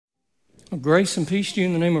Grace and peace to you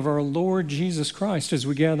in the name of our Lord Jesus Christ as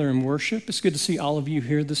we gather in worship. It's good to see all of you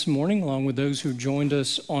here this morning, along with those who joined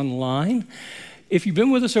us online. If you've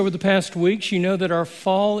been with us over the past weeks, you know that our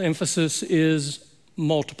fall emphasis is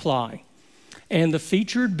multiply. And the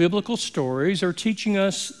featured biblical stories are teaching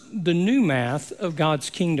us the new math of God's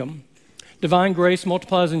kingdom. Divine grace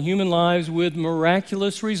multiplies in human lives with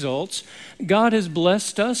miraculous results. God has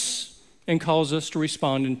blessed us and calls us to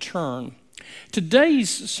respond in turn.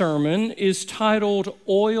 Today's sermon is titled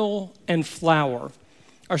Oil and Flour.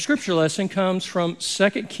 Our scripture lesson comes from 2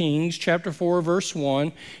 Kings chapter 4, verse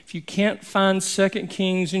 1. If you can't find 2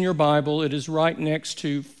 Kings in your Bible, it is right next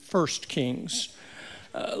to 1 Kings.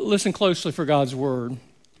 Listen closely for God's word.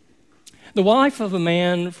 The wife of a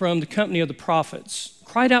man from the company of the prophets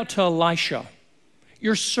cried out to Elisha,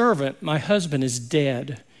 "Your servant, my husband, is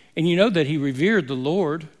dead, and you know that he revered the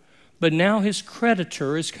Lord. But now his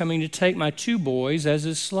creditor is coming to take my 2 boys as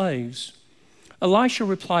his slaves." Elisha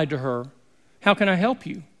replied to her, "How can I help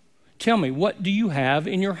you? Tell me, what do you have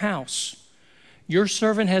in your house?" "Your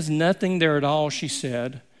servant has nothing there at all," she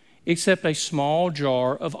said, "except a small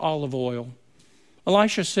jar of olive oil."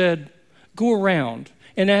 Elisha said, "Go around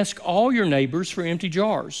and ask all your neighbors for empty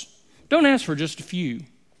jars. Don't ask for just a few.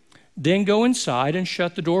 Then go inside and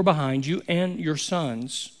shut the door behind you and your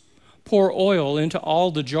sons. Pour oil into all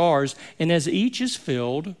the jars, and as each is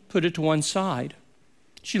filled, put it to one side."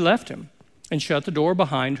 She left him and shut the door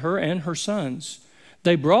behind her and her sons.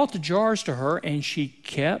 They brought the jars to her, and she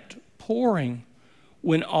kept pouring.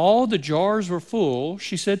 When all the jars were full,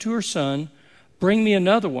 she said to her son, "Bring me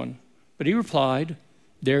another one." But he replied,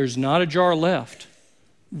 "There's not a jar left."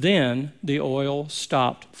 Then the oil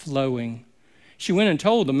stopped flowing. She went and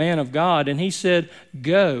told the man of God, and he said,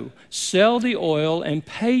 "Go, sell the oil and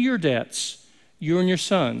pay your debts. You and your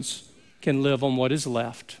sons can live on what is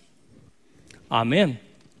left." Amen.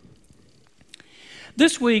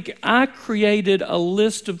 This week, I created a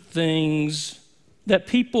list of things that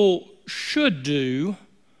people should do,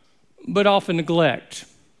 but often neglect.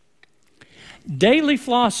 Daily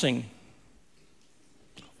flossing,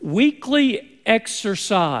 weekly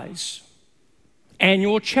exercise,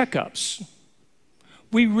 annual checkups.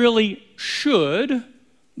 We really should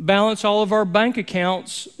balance all of our bank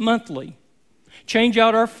accounts monthly, change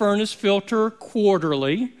out our furnace filter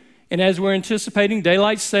quarterly, and as we're anticipating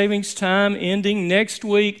daylight savings time ending next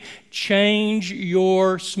week, change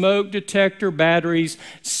your smoke detector batteries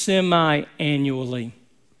semi-annually.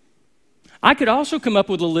 I could also come up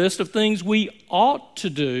with a list of things we ought to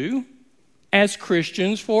do as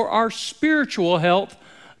Christians for our spiritual health,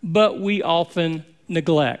 but we often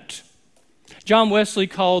neglect. John Wesley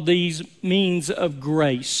called these means of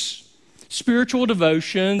grace, spiritual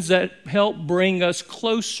devotions that help bring us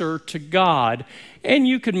closer to God. And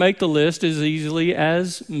you could make the list as easily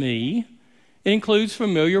as me. It includes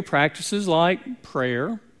familiar practices like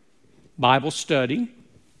prayer, Bible study,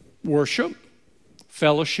 worship,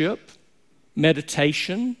 fellowship,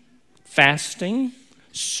 meditation, fasting,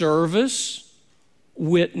 service,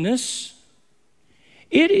 witness.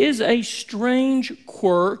 It is a strange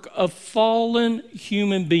quirk of fallen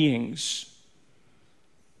human beings.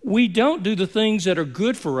 We don't do the things that are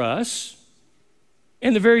good for us,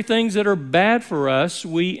 and the very things that are bad for us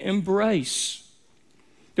we embrace.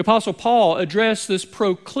 The Apostle Paul addressed this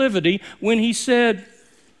proclivity when he said,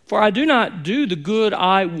 "For I do not do the good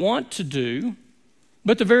I want to do,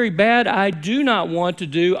 but the very bad I do not want to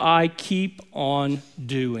do, I keep on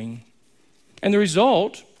doing." And the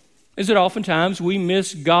result is that oftentimes we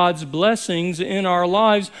miss God's blessings in our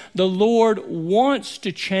lives. The Lord wants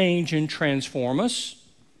to change and transform us.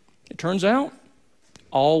 It turns out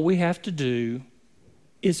all we have to do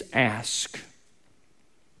is ask.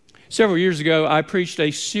 Several years ago, I preached a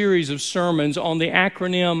series of sermons on the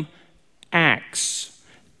acronym ACTS,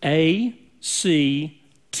 A-C-T-S,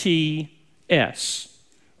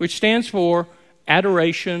 which stands for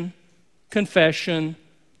Adoration, Confession,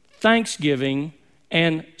 Thanksgiving,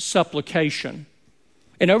 and Supplication.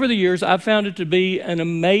 And over the years, I've found it to be an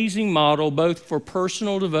amazing model both for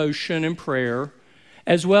personal devotion and prayer,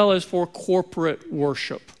 as well as for corporate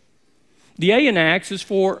worship. The A in ACTS is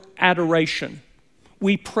for adoration.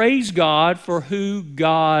 We praise God for who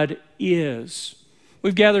God is.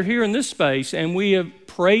 We've gathered here in this space, and we have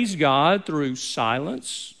praised God through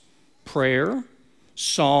silence, prayer,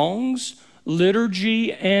 songs,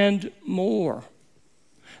 liturgy, and more.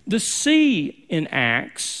 The C in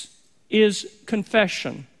ACTS is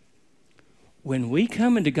confession. When we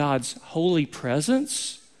come into God's holy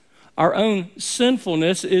presence, our own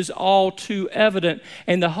sinfulness is all too evident,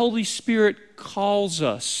 and the Holy Spirit calls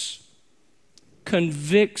us,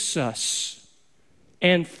 convicts us,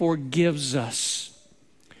 and forgives us.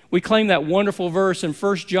 We claim that wonderful verse in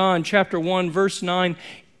 1 John chapter 1, verse 9,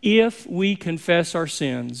 if we confess our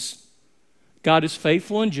sins, God is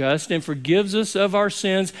faithful and just and forgives us of our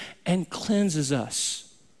sins and cleanses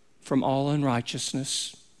us from all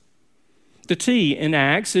unrighteousness. The T in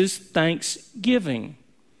Acts is thanksgiving,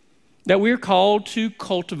 that we're called to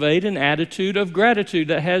cultivate an attitude of gratitude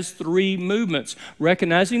that has three movements: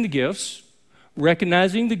 recognizing the gifts,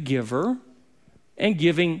 recognizing the giver, and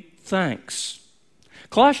giving thanks.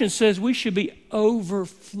 Colossians says we should be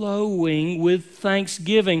overflowing with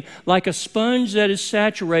thanksgiving. Like a sponge that is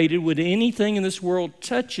saturated with anything in this world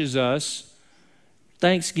touches us,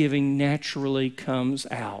 thanksgiving naturally comes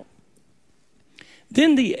out.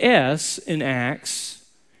 Then the S in Acts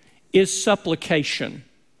is supplication.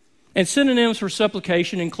 And synonyms for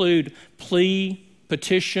supplication include plea,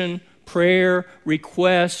 petition, prayer,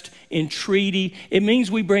 request, entreaty. It means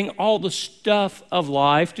we bring all the stuff of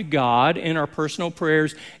life to God in our personal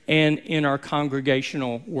prayers and in our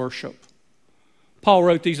congregational worship. Paul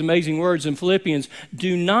wrote these amazing words in Philippians: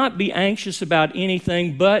 do not be anxious about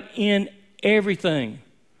anything, but in everything,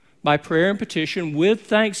 by prayer and petition, with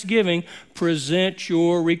thanksgiving, present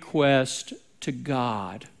your request to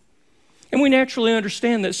God. And we naturally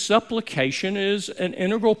understand that supplication is an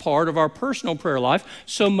integral part of our personal prayer life.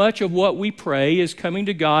 So much of what we pray is coming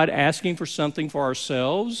to God asking for something for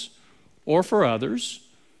ourselves or for others.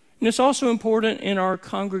 And it's also important in our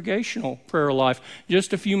congregational prayer life.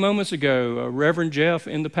 Just a few moments ago, Reverend Jeff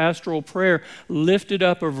in the pastoral prayer lifted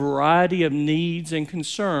up a variety of needs and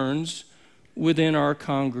concerns within our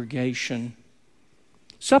congregation.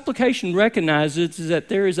 Supplication recognizes that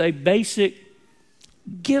there is a basic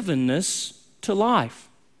givenness to life,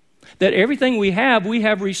 that everything we have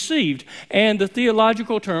received, and the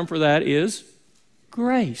theological term for that is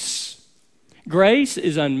grace. Grace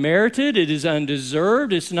is unmerited, it is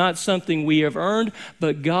undeserved, it's not something we have earned,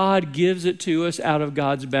 but God gives it to us out of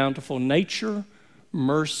God's bountiful nature,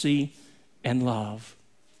 mercy, and love.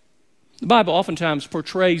 The Bible oftentimes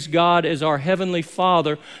portrays God as our heavenly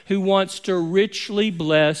Father who wants to richly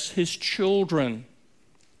bless his children.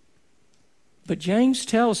 But James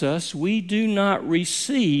tells us we do not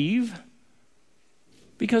receive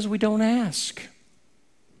because we don't ask.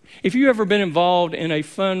 If you've ever been involved in a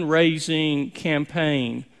fundraising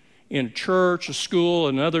campaign in a church, a school,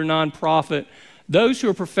 another nonprofit, those who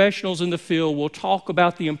are professionals in the field will talk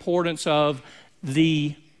about the importance of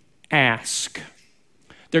the ask.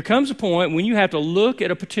 There comes a point when you have to look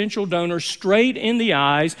at a potential donor straight in the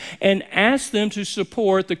eyes and ask them to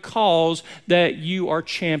support the cause that you are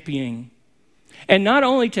championing. And not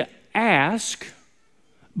only to ask,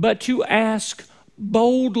 but to ask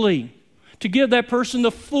boldly, to give that person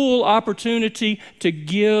the full opportunity to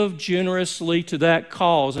give generously to that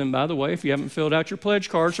cause. And by the way, if you haven't filled out your pledge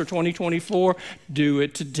cards for 2024, do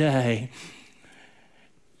it today.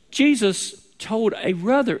 Jesus told a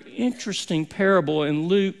rather interesting parable in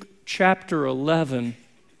Luke chapter 11,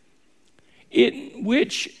 in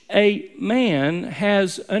which a man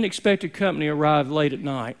has unexpected company arrive late at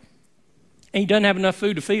night. And he doesn't have enough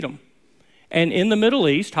food to feed them. And in the Middle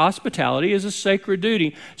East, hospitality is a sacred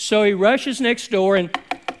duty. So he rushes next door and,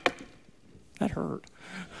 that hurt,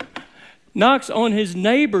 knocks on his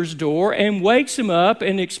neighbor's door and wakes him up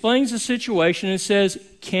and explains the situation and says,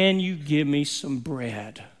 can you give me some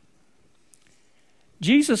bread?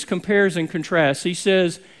 Jesus compares and contrasts. He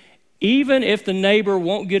says, even if the neighbor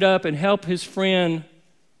won't get up and help his friend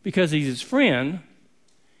because he's his friend,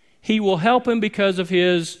 he will help him because of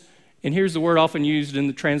his, and here's the word often used in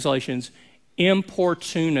the translations,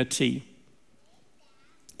 importunity.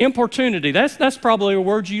 Importunity, that's probably a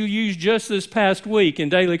word you used just this past week in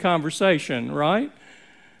daily conversation, right?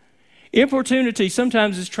 Importunity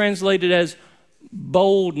sometimes is translated as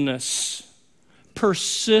boldness,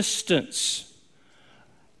 persistence,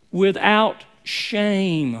 without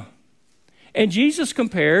shame. And Jesus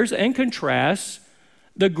compares and contrasts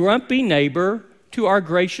the grumpy neighbor to our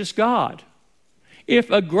gracious God.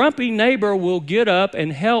 If a grumpy neighbor will get up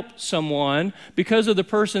and help someone because of the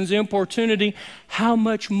person's importunity, how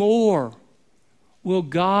much more will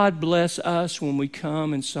God bless us when we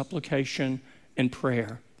come in supplication and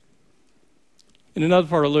prayer? In another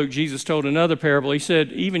part of Luke, Jesus told another parable. He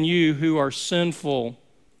said, even you who are sinful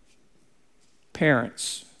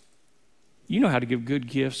parents, you know how to give good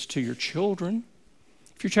gifts to your children.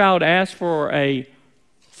 If your child asks for a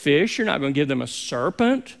fish, you're not going to give them a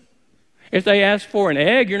serpent. If they ask for an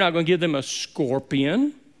egg, you're not going to give them a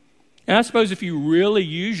scorpion. And I suppose if you really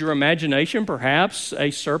use your imagination, perhaps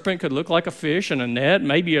a serpent could look like a fish in a net.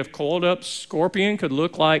 Maybe a coiled up scorpion could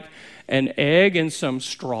look like an egg in some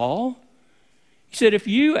straw. He said, if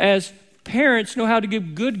you as parents know how to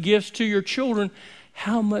give good gifts to your children,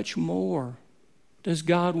 how much more does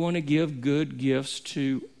God want to give good gifts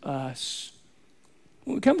to us?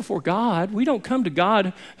 When we come before God, we don't come to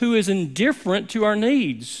God who is indifferent to our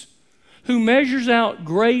needs, who measures out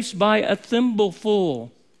grace by a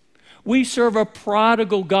thimbleful. We serve a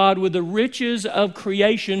prodigal God with the riches of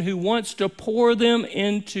creation who wants to pour them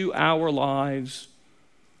into our lives.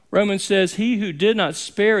 Romans says, he who did not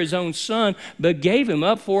spare his own son, but gave him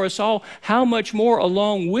up for us all, how much more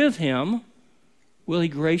along with him will he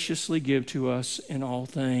graciously give to us in all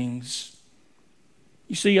things?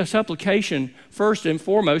 You see, a supplication, first and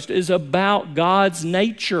foremost, is about God's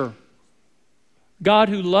nature. God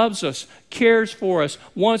who loves us, cares for us,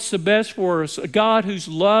 wants the best for us. A God whose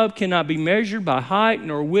love cannot be measured by height,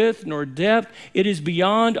 nor width, nor depth. It is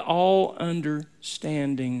beyond all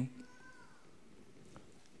understanding.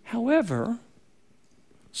 However,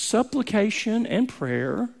 supplication and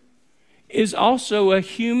prayer is also a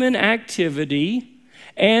human activity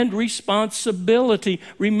and responsibility.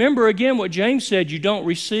 Remember again what James said, you don't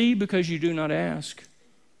receive because you do not ask.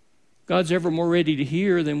 God's ever more ready to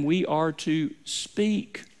hear than we are to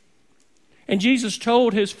speak. And Jesus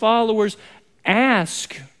told his followers,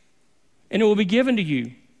 ask and it will be given to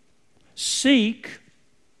you. Seek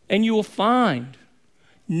and you will find.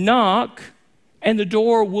 Knock and the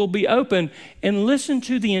door will be open. And listen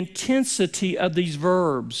to the intensity of these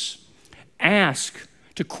verbs. Ask,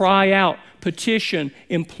 to cry out, petition,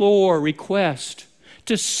 implore, request.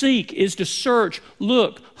 To seek is to search,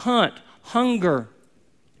 look, hunt, hunger.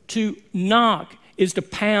 To knock is to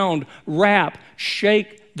pound, rap,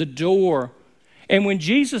 shake the door. And when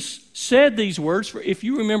Jesus said these words, if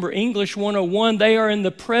you remember English 101, they are in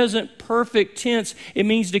the present perfect tense. It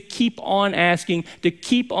means to keep on asking, to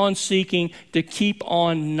keep on seeking, to keep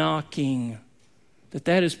on knocking.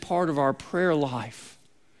 That is part of our prayer life.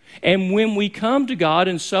 And when we come to God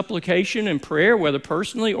in supplication and prayer, whether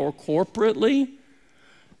personally or corporately,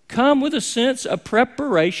 come with a sense of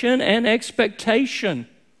preparation and expectation.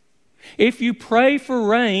 If you pray for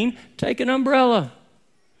rain, take an umbrella.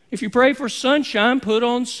 If you pray for sunshine, put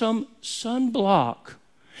on some sunblock.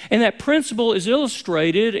 And that principle is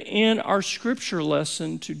illustrated in our scripture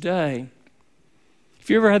lesson today. If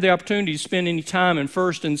you ever had the opportunity to spend any time in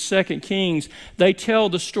 1st and 2nd Kings, they tell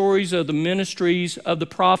the stories of the ministries of the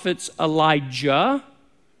prophets Elijah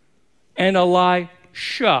and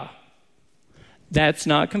Elisha. That's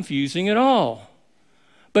not confusing at all.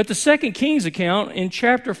 But the 2nd Kings account in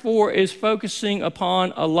chapter 4 is focusing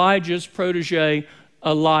upon Elijah's protege,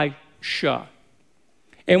 Elisha.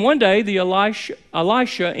 And one day, the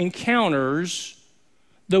Elisha encounters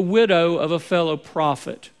the widow of a fellow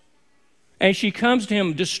prophet. And she comes to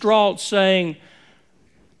him distraught saying,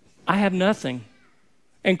 I have nothing.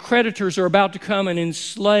 And creditors are about to come and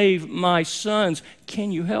enslave my sons.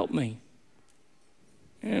 Can you help me?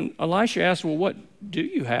 And Elisha asks, well, what do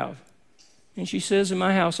you have? And she says, in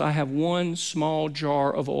my house, I have one small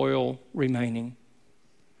jar of oil remaining.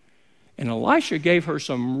 And Elisha gave her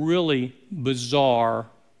some really bizarre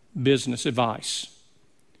business advice.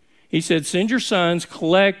 He said, send your sons,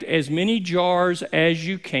 collect as many jars as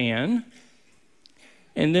you can,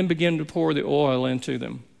 and then begin to pour the oil into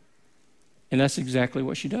them. And that's exactly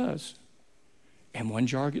what she does. And one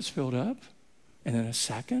jar gets filled up, and then a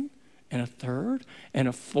second, and a third, and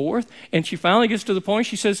a fourth. And she finally gets to the point,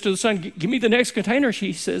 she says to the son, give me the next container.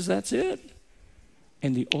 She says, that's it.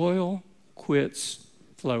 And the oil quits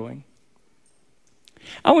flowing.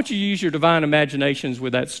 I want you to use your divine imaginations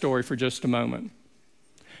with that story for just a moment.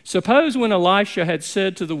 Suppose when Elisha had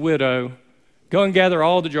said to the widow, go and gather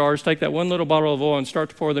all the jars, take that one little bottle of oil and start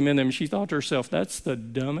to pour them in them. And she thought to herself, that's the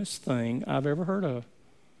dumbest thing I've ever heard of.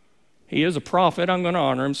 He is a prophet. I'm going to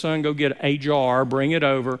honor him. Son, go get a jar, bring it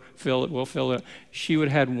over, fill it, we'll fill it. She would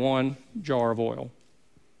have had one jar of oil.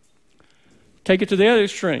 Take it to the other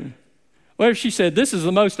extreme. What if she said, this is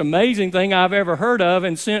the most amazing thing I've ever heard of,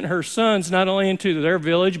 and sent her sons not only into their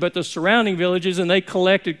village, but the surrounding villages, and they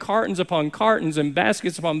collected cartons upon cartons and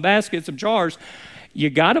baskets upon baskets of jars. You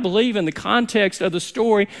got to believe in the context of the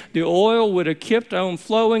story, the oil would have kept on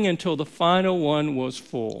flowing until the final one was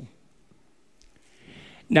full.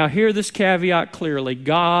 Now hear this caveat clearly.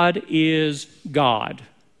 God is God.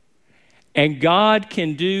 And God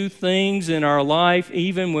can do things in our life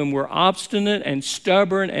even when we're obstinate and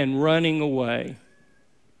stubborn and running away.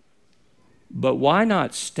 But why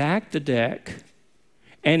not stack the deck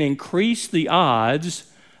and increase the odds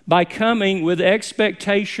by coming with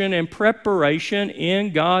expectation and preparation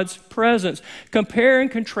in God's presence? Compare and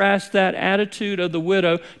contrast that attitude of the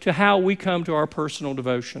widow to how we come to our personal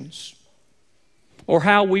devotions. or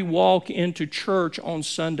how we walk into church on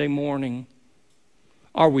Sunday morning.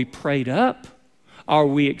 Are we prayed up? Are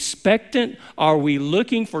we expectant? Are we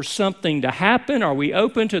looking for something to happen? Are we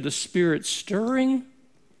open to the Spirit stirring?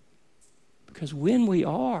 Because when we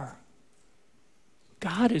are,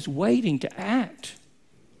 God is waiting to act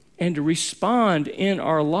and to respond in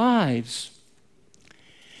our lives.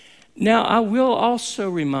 Now, I will also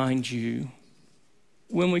remind you,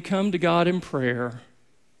 when we come to God in prayer,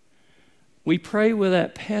 we pray with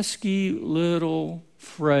that pesky little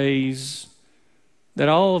phrase that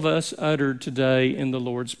all of us uttered today in the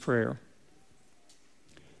Lord's Prayer.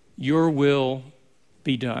 Your will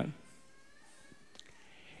be done.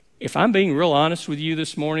 If I'm being real honest with you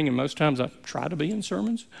this morning, and most times I try to be in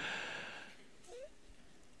sermons,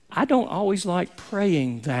 I don't always like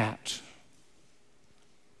praying that.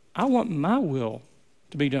 I want my will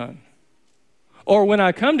to be done. Or when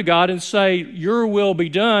I come to God and say, your will be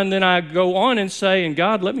done, then I go on and say, and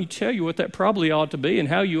God, let me tell you what that probably ought to be and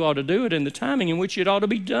how you ought to do it and the timing in which it ought to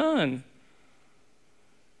be done.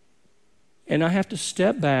 And I have to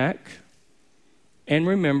step back and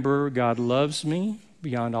remember God loves me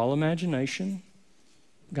beyond all imagination.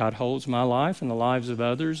 God holds my life and the lives of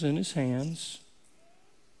others in His hands.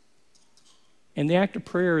 And the act of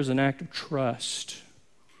prayer is an act of trust,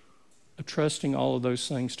 of trusting all of those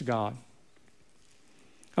things to God.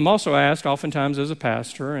 I'm also asked oftentimes as a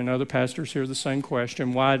pastor, and other pastors hear the same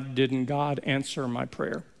question, why didn't God answer my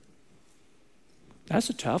prayer? That's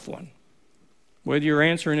a tough one. Whether you're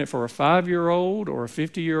answering it for a 5-year-old or a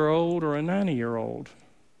 50-year-old or a 90-year-old.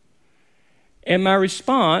 And my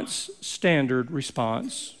response, standard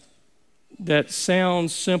response, that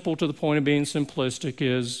sounds simple to the point of being simplistic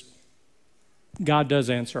is, God does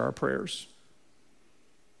answer our prayers.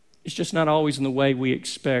 It's just not always in the way we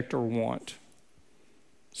expect or want.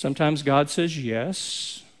 Sometimes God says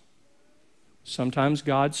yes. Sometimes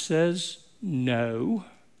God says no.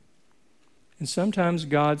 And sometimes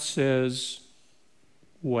God says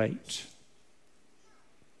wait.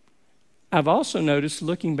 I've also noticed,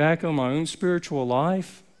 looking back on my own spiritual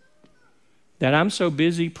life, that I'm so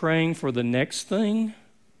busy praying for the next thing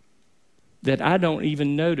that I don't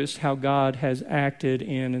even notice how God has acted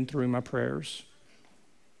in and through my prayers.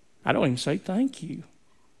 I don't even say thank you,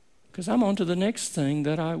 because I'm on to the next thing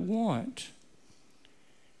that I want.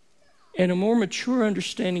 And a more mature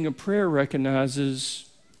understanding of prayer recognizes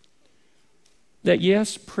that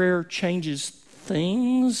yes, prayer changes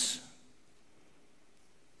things,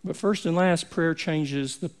 but first and last, prayer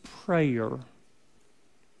changes the prayer.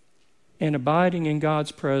 And abiding in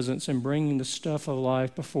God's presence and bringing the stuff of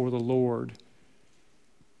life before the Lord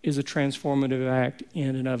is a transformative act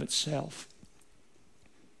in and of itself.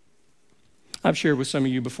 I've shared with some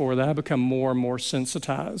of you before that I've become more and more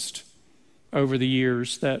sensitized over the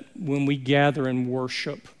years that when we gather and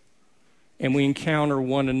worship and we encounter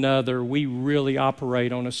one another, we really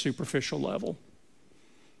operate on a superficial level.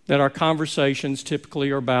 That our conversations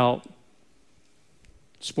typically are about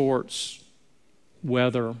sports,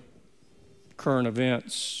 weather, current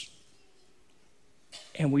events,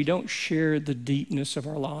 and we don't share the deepness of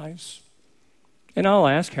our lives. And I'll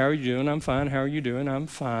ask, how are you doing? I'm fine. How are you doing? I'm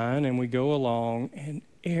fine. And we go along, and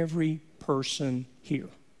every person here,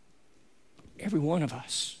 every one of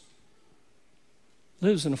us,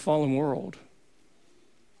 lives in a fallen world.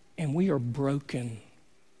 And we are broken.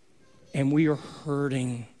 And we are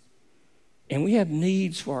hurting. And we have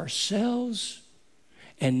needs for ourselves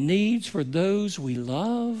and needs for those we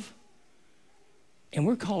love. And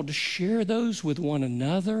we're called to share those with one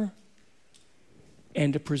another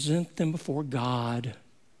and to present them before God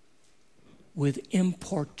with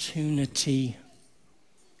importunity,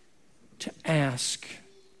 to ask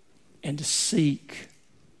and to seek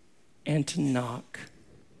and to knock.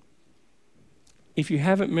 If you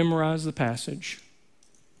haven't memorized the passage,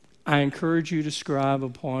 I encourage you to scribe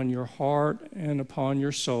upon your heart and upon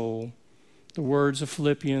your soul the words of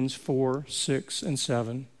Philippians 4, 6, and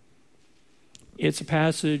 7. It's a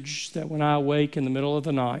passage that when I awake in the middle of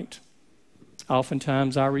the night,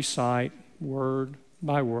 oftentimes I recite word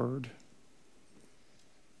by word.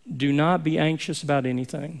 Do not be anxious about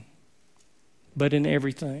anything, but in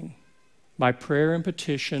everything, by prayer and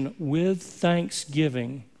petition, with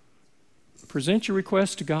thanksgiving, present your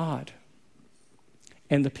request to God.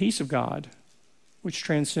 And the peace of God, which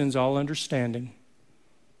transcends all understanding,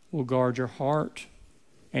 will guard your heart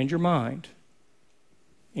and your mind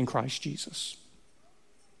in Christ Jesus.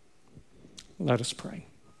 Let us pray.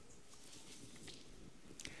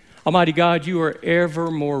 Almighty God, you are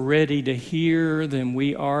ever more ready to hear than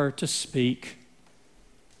we are to speak.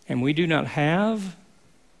 And we do not have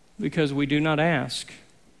because we do not ask.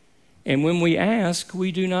 And when we ask,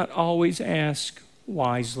 we do not always ask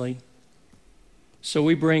wisely. So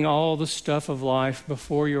we bring all the stuff of life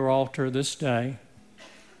before your altar this day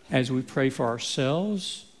as we pray for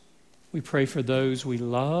ourselves, we pray for those we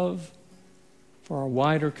love, for our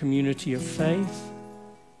wider community of faith,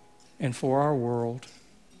 and for our world.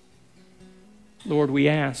 Lord, we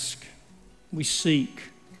ask, we seek,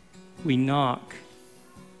 we knock,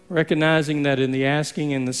 recognizing that in the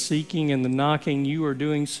asking and the seeking and the knocking, you are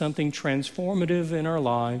doing something transformative in our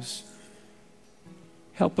lives.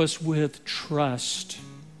 Help us with trust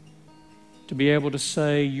to be able to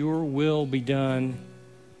say, your will be done,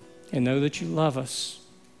 and know that you love us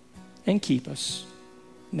and keep us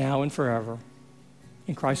now and forever.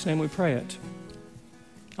 In Christ's name we pray it.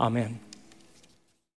 Amen.